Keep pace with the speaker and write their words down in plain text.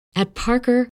At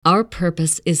Parker, our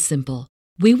purpose is simple.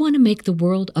 We want to make the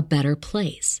world a better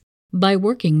place by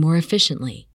working more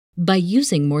efficiently, by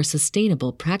using more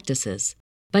sustainable practices,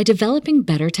 by developing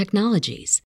better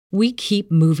technologies. We keep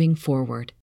moving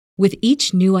forward. With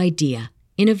each new idea,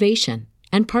 innovation,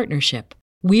 and partnership,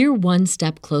 we're one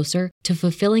step closer to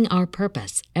fulfilling our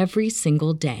purpose every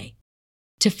single day.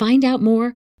 To find out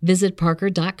more, visit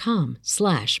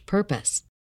parker.com/purpose.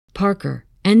 Parker,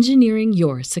 engineering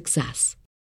your success.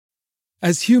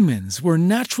 As humans, we're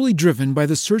naturally driven by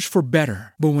the search for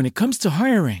better. But when it comes to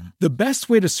hiring, the best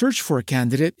way to search for a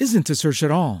candidate isn't to search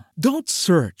at all. Don't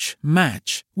search,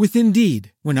 match with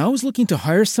Indeed. When I was looking to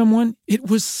hire someone, it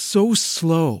was so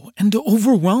slow and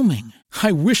overwhelming.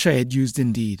 I wish I had used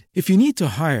Indeed. If you need to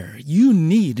hire, you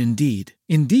need Indeed.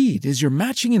 Indeed is your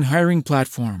matching and hiring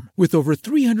platform with over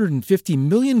 350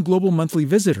 million global monthly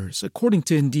visitors, according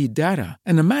to Indeed data,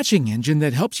 and a matching engine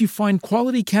that helps you find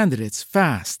quality candidates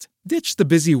fast. Ditch the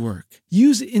busy work.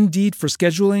 Use Indeed for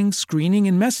scheduling, screening,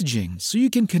 and messaging so you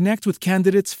can connect with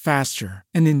candidates faster.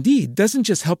 And Indeed doesn't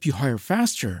just help you hire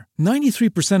faster.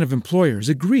 93% of employers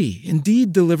agree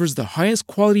Indeed delivers the highest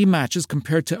quality matches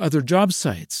compared to other job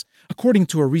sites, according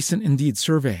to a recent Indeed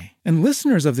survey. And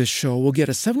listeners of this show will get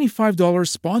a $75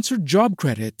 sponsored job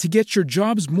credit to get your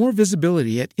jobs more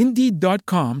visibility at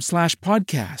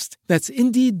Indeed.com/podcast. That's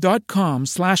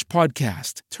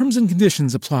Indeed.com/podcast. Terms and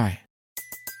conditions apply.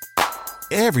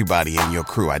 Everybody in your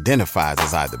crew identifies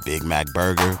as either Big Mac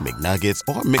Burger, McNuggets,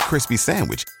 or McCrispy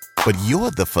Sandwich. But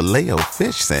you're the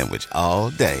Filet-O-Fish Sandwich all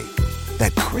day.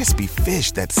 That crispy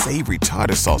fish, that savory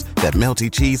tartar sauce, that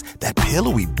melty cheese, that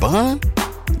pillowy bun.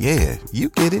 Yeah, you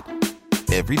get it.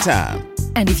 Every time.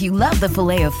 And if you love the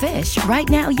Filet-O-Fish, right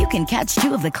now you can catch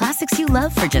two of the classics you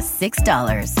love for just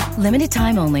 $6. Limited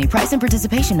time only. Price and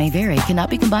participation may vary. Cannot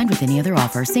be combined with any other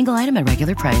offer. Single item at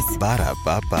regular price.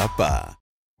 Ba-da-ba-ba-ba.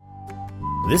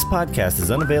 This podcast is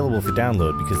unavailable for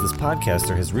download because this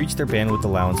podcaster has reached their bandwidth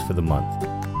allowance for the month.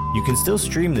 You can still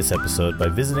stream this episode by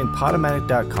visiting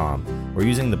Podomatic.com or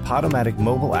using the Podomatic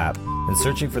mobile app and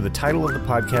searching for the title of the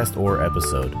podcast or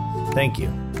episode. Thank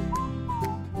you.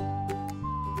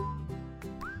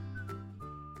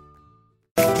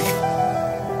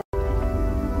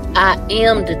 I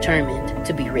am determined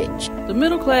to be rich. The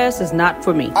middle class is not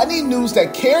for me. I need news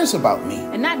that cares about me.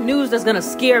 And not news that's gonna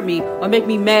scare me or make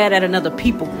me mad at another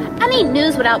people group. I need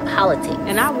news without politics.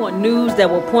 And I want news that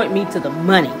will point me to the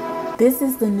money. This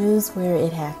is the news where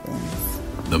it happens.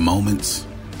 The moments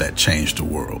that change the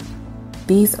world.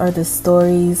 These are the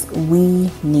stories we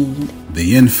need.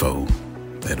 The info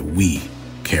that we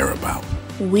care about.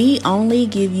 We only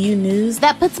give you news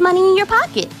that puts money in your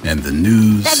pocket. And the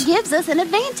news that gives us an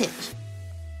advantage.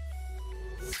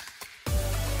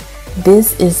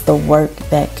 This is the work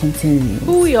that continues.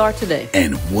 Who we are today.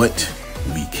 And what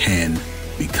we can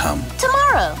become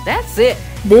tomorrow. That's it.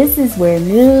 This is where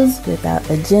news without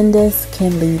agendas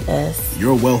can lead us.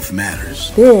 Your wealth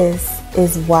matters. This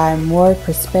is why more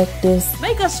perspectives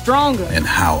make us stronger. And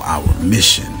how our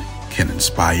mission can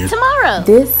inspire tomorrow.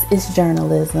 This is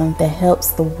journalism that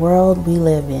helps the world we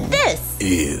live in. This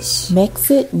is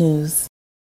Mexit News.